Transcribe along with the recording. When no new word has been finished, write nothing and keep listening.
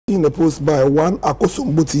seen a post by one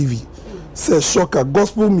Akosombo TV. Says shocker,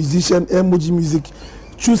 gospel musician MOG Music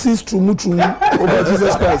chooses Trumu over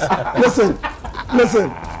Jesus Christ. Listen.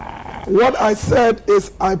 What I said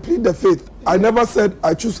is I plead the faith. I never said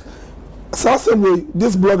I choose. Same way,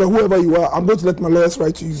 this blogger, whoever you are, I'm going to let my lawyers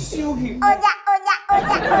write to you. Now,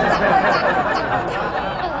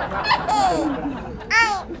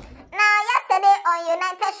 yesterday on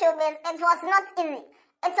United Showbiz, it was not easy.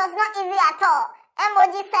 It was not easy at all.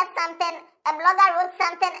 MOG said something, a blogger wrote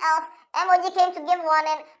something else. MOG came to give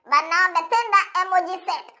warning, but now the thing that MOG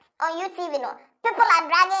said on UTV, people are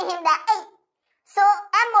dragging him that, hey, so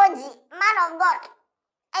MOG, man of God,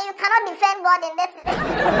 and you cannot defend God in this.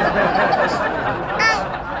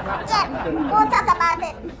 Yes, we'll talk about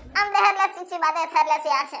it. I'm the Headless YouTuber, there's Headless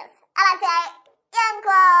Reactions.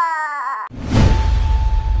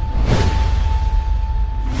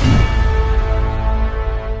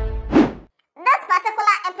 This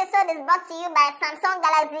particular episode is brought to you by Samsung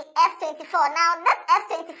Galaxy S24. Now, this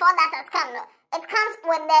S24 that has come, it comes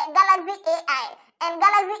with the Galaxy AI. And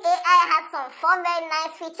Galaxy AI has some 4 very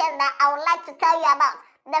nice features that I would like to tell you about.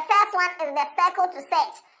 The first one is the circle to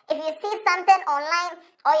search. If you see something online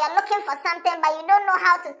or you're looking for something but you don't know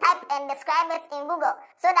how to type and describe it in Google,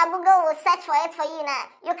 so that Google will search for it for you now,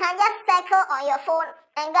 you can just circle on your phone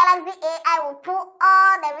and Galaxy AI will pull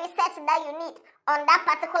all the research that you need on that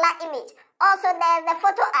particular image. Also, there's the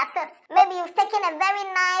photo assist. Maybe you've taken a very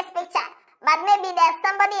nice picture, but maybe there's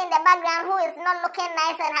somebody in the background who is not looking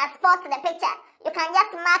nice and has spoiled the picture. You can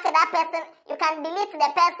just mark that person, you can delete the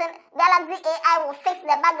person, Galaxy AI will fix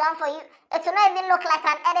the background for you. It will not even look like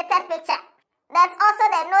an edited picture. There's also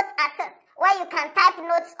the note assist, where you can type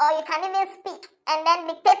notes or you can even speak and then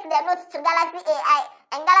dictate the notes to Galaxy AI.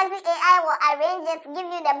 And Galaxy AI will arrange it, give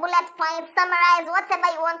you the bullet points, summarize whatever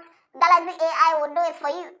you want. Galaxy AI will do it for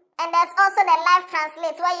you. And there's also the live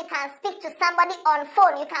translate, where you can speak to somebody on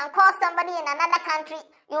phone. You can call somebody in another country.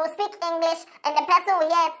 You will speak English and the person will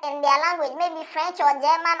hear it in their language, maybe French or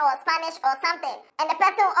German or Spanish or something. And the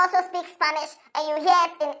person will also speak Spanish and you hear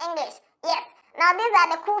it in English. Yes. Now these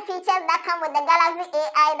are the cool features that come with the Galaxy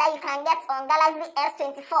AI that you can get on Galaxy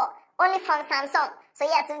S24, only from Samsung. So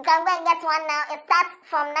yes, you can go and get one now. It starts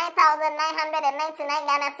from 9,999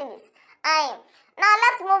 Ghana cedis. Now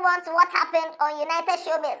let's move on to what happened on United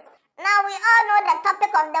Showbiz. Now we all know the topic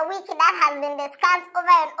of the week that has been discussed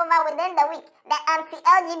over and over within the week, the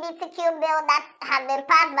Anti-LGBTQ Bill that has been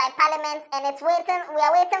passed by Parliament, and we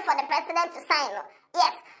are waiting for the President to sign.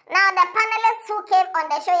 Yes. Now the panelists who came on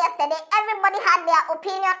the show yesterday, everybody had their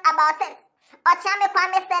opinion about it. Ochame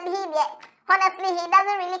Kwame said honestly, he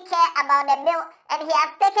doesn't really care about the bill, and he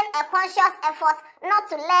has taken a conscious effort not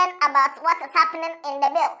to learn about what is happening in the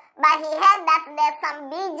bill. But he heard that there's some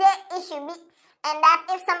BJ issue, and that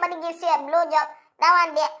if somebody gives you a blowjob, that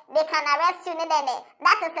one they can arrest you.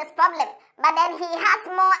 That is his problem. But then he has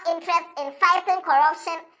more interest in fighting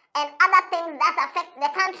corruption and other things that affect the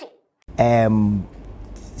country.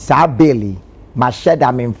 Sa Bailey, my shed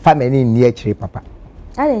I'm in family near Papa.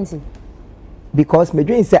 I didn't see. Because me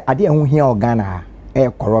dream say I didn't hear Ghana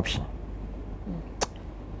corruption.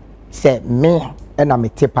 Say me and I'm a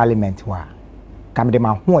parliament wa. Come the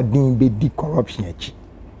man who didn't be corruption.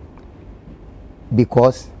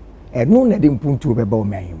 Because no didn't put to about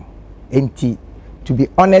me. And to be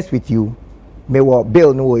honest with you, me wa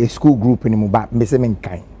bill no a school group anymore, but me say me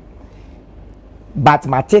kind. But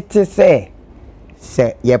my tete say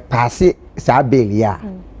ye pass it sa bill ya.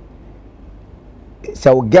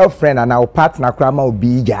 So girlfriend and our partner grandma will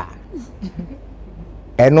be ja.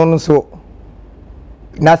 And no so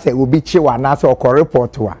na say will be chiwa na so ko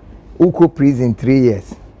report wa. Uko prison 3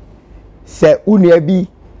 years. Say unu bi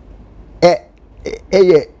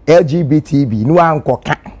LGBTB no anko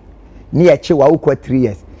ka. Ni e chiwa uko 3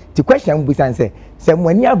 years. The question be say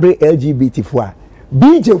when you bring LGBT for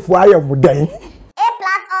BJ for ayam dan. A+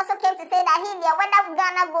 also came to say that whether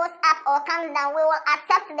Ghana goes up or comes down, we will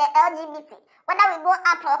accept the LGBT. Whether we go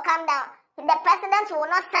up or come down, the president will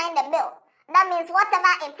not sign the bill. That means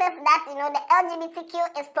whatever it is that the LGBTQ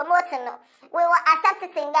is promoting, we will accept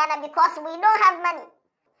it in Ghana because we don't have money.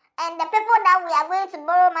 And the people that we are going to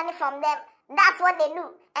borrow money from them, that's what they do.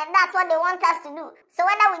 And that's what they want us to do. So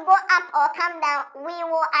whether we go up or come down, we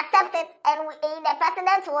will accept it and the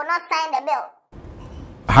president will not sign the bill.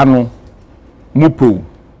 Hano, Mupo,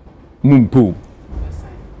 Mumpo.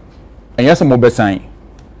 And yes, I'm sign.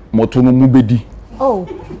 Motono mubedi. Oh.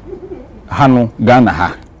 Hano Ghana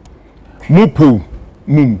ha. Mumpo.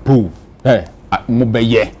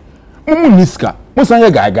 Mubeye. Niska.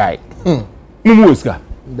 Musanya guy. Mumuska.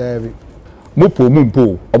 David.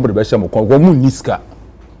 Mumpo. Obrebe shamo kwa niska.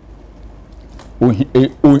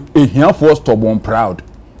 here for stubborn proud.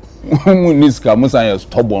 Niska Musaya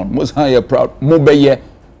stubborn, Musaya proud, Mobeye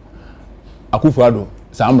Akufado,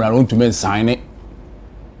 Samra want to make sign it.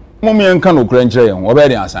 Mommy and Kano Crancher,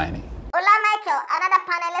 already are signing. Ola Michael, another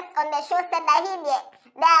panelist on the show, said that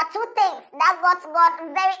there are two things that got God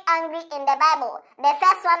very angry in the Bible. The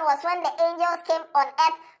first one was when the angels came on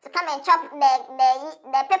earth to come and chop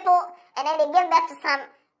the people, and then they gave birth to some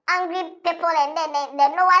angry people, and then the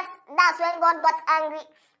Noahs, that's when God got angry,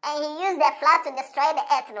 and he used the flood to destroy the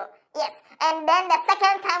earth. No? Yes. And then the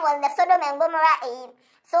second time was the Sodom and Gomorrah.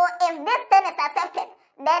 So if this thing is accepted,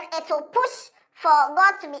 then it will push for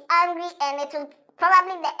God to be angry, and it will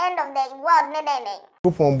probably the end of the world.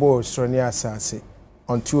 Upon board, Sonia Sase,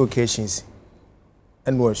 on 2 occasions,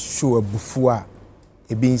 and was sure before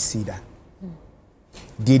a being cedar.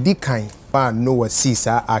 Did the kind man know what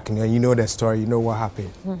Caesar acne, and you know the story, you know what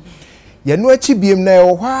happened. You know what you be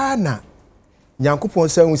now, Wana. Yankupon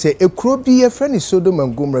Sang say, a crow be a friend is Sodom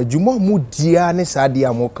and Gomorrah, Jumo Mudiane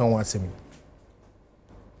Sadia Mokan once me.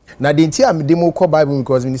 Na the entire demo call Bible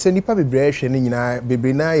because when you say nipa bebre hwe ni nyina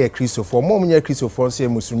bebre na ya Christopher mo nya Christopher say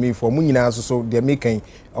muslimi for mo nyina so de making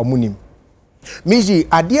omunim miji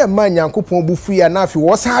ade ma Nyankopon bufu ya na afi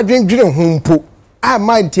wo sa adwendwene ho mpo a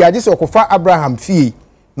ma nti age se okofa Abraham fie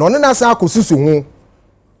na ono na sa akosusu ho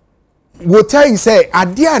wo tell say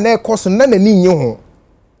ade na ekoso na nani nye ho,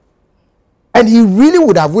 and he really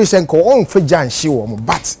would have wished and ko on for Jan she wo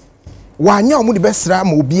but wanya omu de besra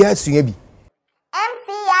ma obi asua bi.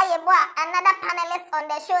 Another panelist on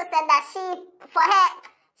the show said that for her,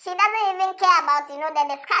 she doesn't even care about, the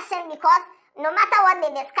discussion, because no matter what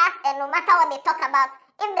they discuss and no matter what they talk about,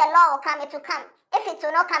 if the law will come, it will come. If it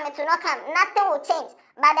will not come, it will not come. Nothing will change.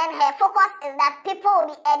 But then her focus is that people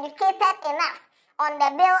will be educated enough on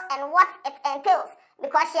the bill and what it entails.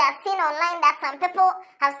 Because she has seen online that some people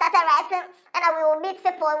have started writing, and we will beat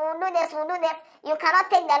people, we will do this, we'll do this. You cannot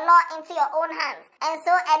take the law into your own hands. And so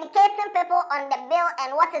educating people on the bill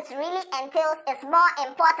and what it really entails is more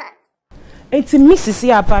important. It's Mrs.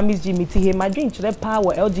 Yapa, Miss Jimmy T. My drink to the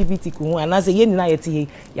power LGBTQ, and as a yen night,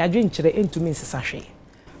 your drink to the into Mrs. Sashay.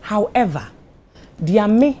 However, the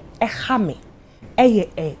me a hammy,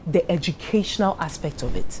 the educational aspect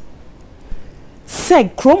of it.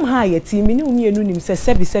 Seg Chrome High team, you says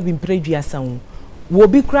 77 previous sound. Will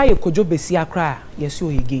be cry a kojo besia cry, yes,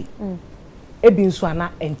 you gay. Ebin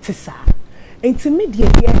Swana and Tissa.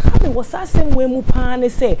 Intermediate, having was asking when Mupane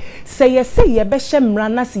say ye beshem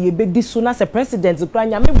ranas ye be this soon as a president, the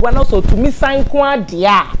crime, one also to me sign qua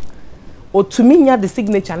dia or to me the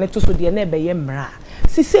signature and to so the neighbor yemra.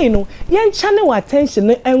 Si say no, yen channel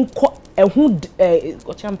attention and who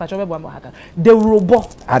the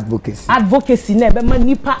robot advocacy never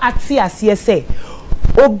manipa atia say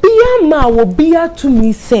obia ma obia to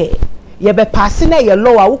me say ye be passing a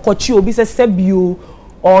law wo kochi obi say sebio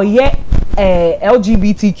or ye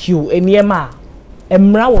LGBTQ eniema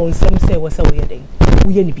emra won sem say wo say wo ye den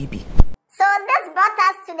wo ye ni bibi. So this brought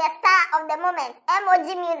us to the star of the moment, MOG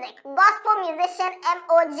Music, gospel musician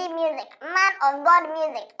MOG Music, man of God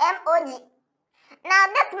music, MOG. Now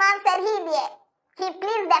this man said he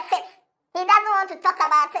pleads the fifth. He doesn't want to talk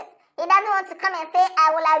about it. He doesn't want to come and say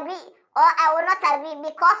I will agree or I will not agree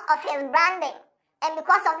because of his branding. And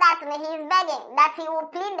because of that, he is begging that he will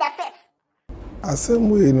plead the fifth. The same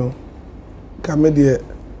way, Kamedia,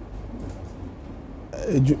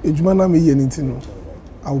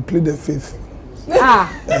 I will plead the fifth.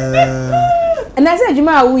 And I said,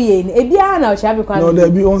 no,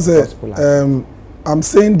 there be one I'm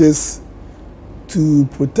saying this to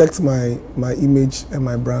protect my image and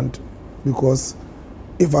my brand, because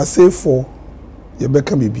if I say for,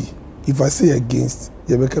 Yebeka Bibi. If I say against,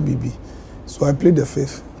 Yebeka Bibi. So I plead the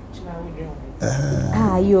fifth.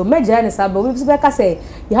 You major and but say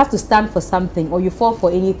you have to stand for something or you fall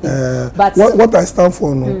for anything. But what I stand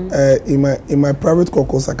for, in my private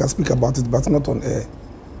caucus, I can speak about it, but not on air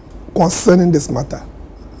concerning this matter.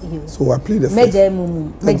 So I plead the fifth.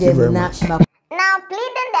 Thank you very much. Now,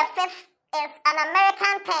 pleading the fifth is an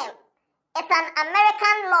American term. It's an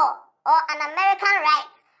American law or an American right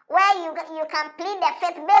where you can plead the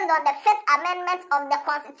fifth based on the Fifth Amendment of the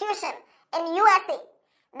Constitution in USA.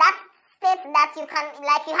 That states that you can,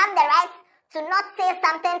 you have the right to not say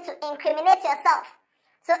something to incriminate yourself.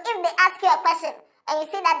 So if they ask you a question and you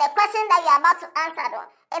see that the question that you're about to answer,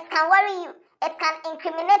 it can worry you, it can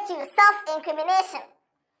incriminate you, self-incrimination,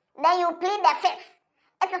 then you plead the fifth.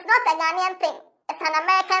 It is not a Ghanaian thing. It's an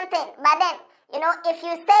American thing. But then, if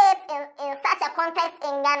you say it in such a context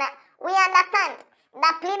in Ghana, we understand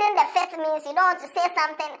that pleading the fifth means you don't want to say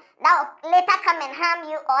something that will later come and harm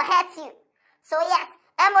you or hurt you. So yes,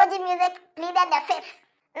 MOG Music pleaded the fifth.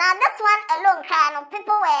 Now this one alone,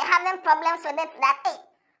 people were having problems with it that, hey,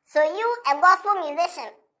 so you, a gospel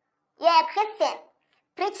musician, you're a Christian,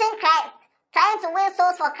 preaching Christ, trying to win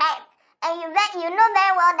souls for Christ, and you know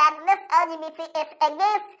very well that this LGBT is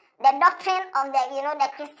against the doctrine of the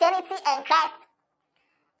Christianity and Christ.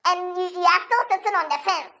 And you are still sitting on the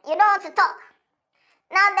fence. You don't want to talk.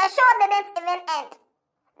 Now the show didn't even end.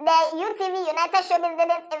 The UTV United Showbiz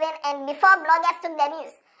didn't even end before bloggers took the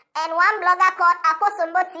news. And one blogger called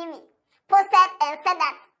Akosombo TV posted and said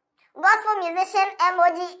that gospel musician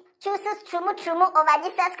MOG chooses Trumu over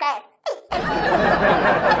Jesus Christ.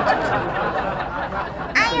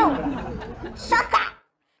 Are you? Shocker.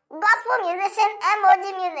 Gospel musician MOG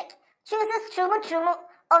Music chooses Trumu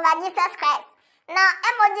over Jesus Christ. Now,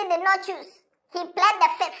 MOG did not choose. He pled the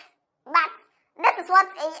fifth. But this is what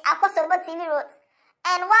Akosombo TV wrote.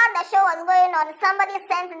 And while the show was going on, somebody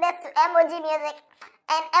sent this to MOG Music.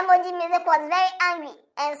 And MOG Music was very angry.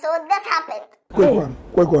 And so this happened.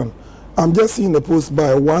 Quick one. I'm just seeing the post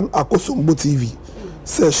by one Akosombo TV.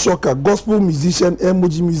 Says, shocker, gospel musician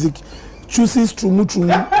MOG Music chooses Trumu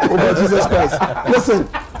over Jesus Christ.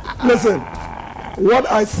 Listen.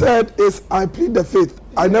 What I said is I plead the fifth.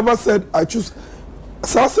 I never said I choose.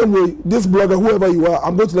 So same way, this blogger, whoever you are,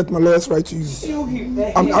 I'm going to let my lawyers write to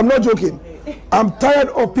you. I'm not joking. I'm tired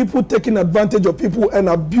of people taking advantage of people and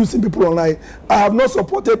abusing people online. I have not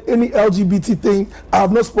supported any LGBT thing. I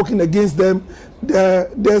have not spoken against them.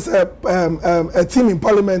 There's a team in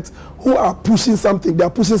parliament who are pushing something. They are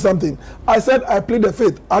pushing something. I said I plead the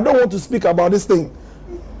fifth. I don't want to speak about this thing.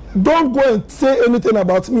 Don't go and say anything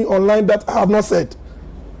about me online that I have not said.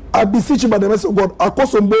 I beseech you by the mercy of God,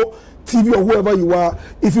 Akosombo TV or whoever you are,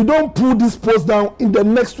 if you don't pull this post down in the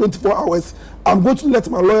next 24 hours, I'm going to let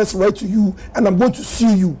my lawyers write to you and I'm going to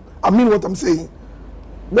sue you. I mean what I'm saying.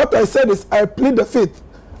 What I said is I plead the fifth.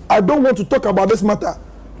 I don't want to talk about this matter.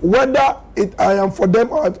 Whether I am for them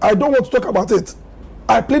or I don't want to talk about it.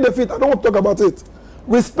 I plead the fifth. I don't want to talk about it.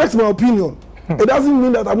 Respect my opinion. It doesn't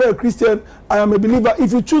mean that I'm not a Christian. I am a believer.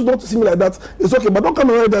 If you choose not to see me like that, it's okay. But don't come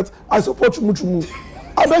around that I support Trumu.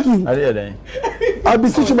 I beg you. I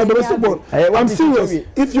beseech you by the rest of God. I'm serious.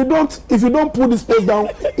 If you don't put this post down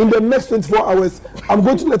in the next 24 hours, I'm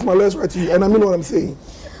going to let my lawyers write to you, and I mean what I'm saying.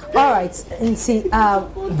 All right, and see,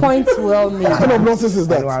 points well made. What kind of nonsense is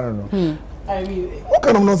that? I don't know. I mean, What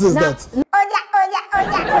kind of nonsense is that?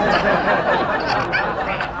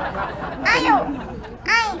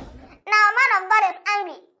 Now, man of God is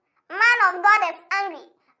angry. Man of God is angry.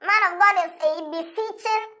 Man of God is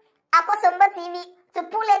beseeching Akosombo TV to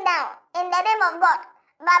pull it down in the name of God.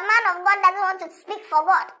 But man of God doesn't want to speak for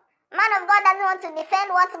God. Man of God doesn't want to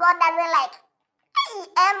defend what God doesn't like.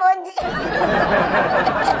 MOG.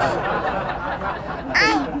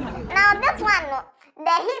 Now this one,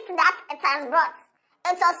 the heat that it has brought,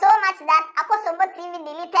 it was so much that Akosombo TV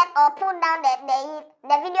deleted or pulled down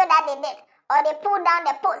the video that they did, or they pulled down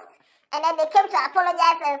the post, and then they came to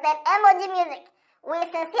apologize and said, MOG Music, we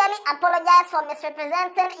sincerely apologize for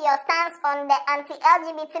misrepresenting your stance on the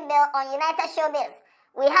Anti-LGBT Bill on United Showbiz.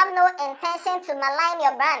 We have no intention to malign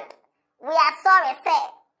your brand. We are sorry, sir.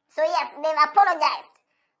 So yes, they've apologized.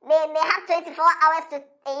 They have 24 hours to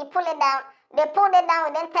pull it down. They pulled it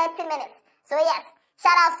down within 30 minutes. So yes,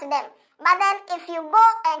 shout outs to them. But then if you go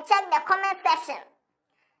and check the comment section,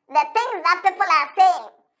 the things that people are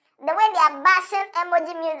saying, the way they are bashing MOG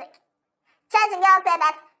Music. Church girl said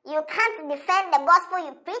that you can't defend the gospel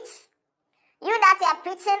you preach. You that you are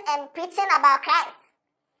preaching about Christ.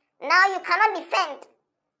 Now you cannot defend.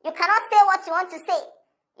 You cannot say what you want to say.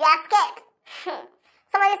 You are scared.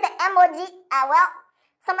 Somebody said MOG, well,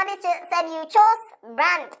 somebody said you chose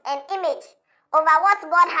brand and image over what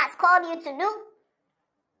God has called you to do.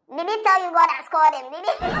 Did he tell you God has called him? Did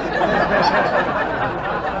he?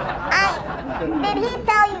 Did he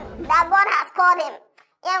tell you that God has called him?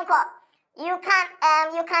 Yanko, you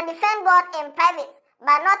can defend God in private,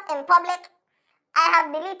 but not in public. I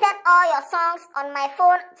have deleted all your songs on my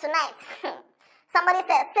phone tonight. Somebody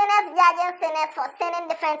said, sinners judging sinners for sinning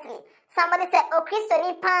differently. Somebody said, oh, Christo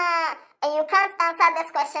nipa, and you can't answer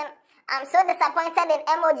this question. I'm so disappointed in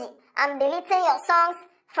MOG. I'm deleting your songs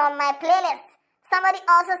from my playlist. Somebody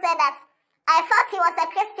also said that, I thought he was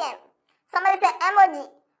a Christian. Somebody said,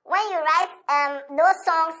 MOG, when you write those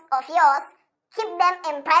songs of yours, keep them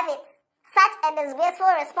in private. Such a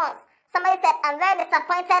disgraceful response. Somebody said, I'm very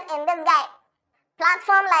disappointed in this guy.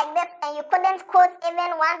 Platform like this, and you couldn't quote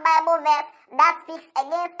even one Bible verse that speaks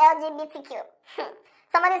against LGBTQ.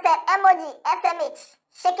 Somebody said, MOG, SMH,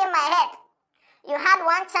 shaking my head. You had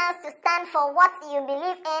one chance to stand for what you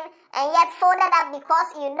believe in, and yet folded up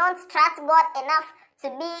because you don't trust God enough to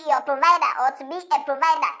be your provider or to be a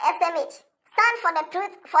provider, SMH. Stand for the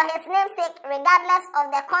truth for his name's sake, regardless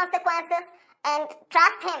of the consequences, and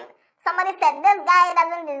trust him. Somebody said, this guy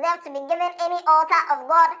doesn't deserve to be given any altar of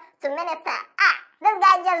God to minister. This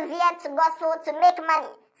guy just veered to gospel to make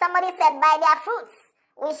money. Somebody said, by their fruits,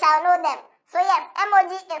 we shall know them. So yes,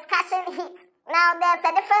 MOG is catching heat. Now, there's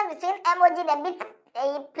a difference between MOG, the beat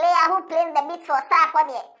player who plays the beats for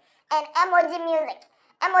Sarakwadie, and MOG music.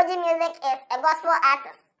 MOG music is a gospel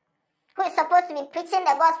artist who is supposed to be preaching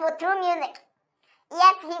the gospel through music.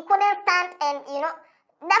 Yet he couldn't stand, and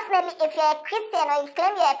definitely if you're a Christian or you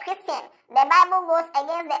claim you're a Christian, the Bible goes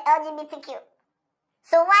against the LGBTQ.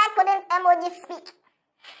 So why couldn't MOG speak?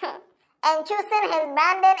 And choosing his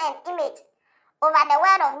branding and image over the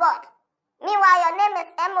word of God. Meanwhile, your name is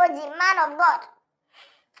MOG, man of God.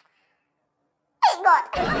 Hey, God.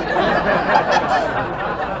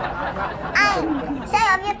 Share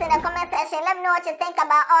your views in the comment section. Let me know what you think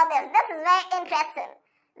about all this. This is very interesting.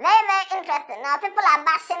 Very, very interesting. Now, people are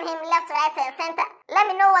bashing him left, right, and center. Let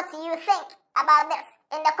me know what you think about this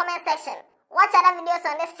in the comment section. Watch other videos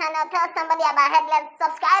on this channel. Tell somebody about Headless.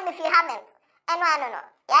 Subscribe if you haven't. And I don't know.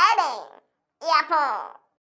 Yeah, then. Yeah,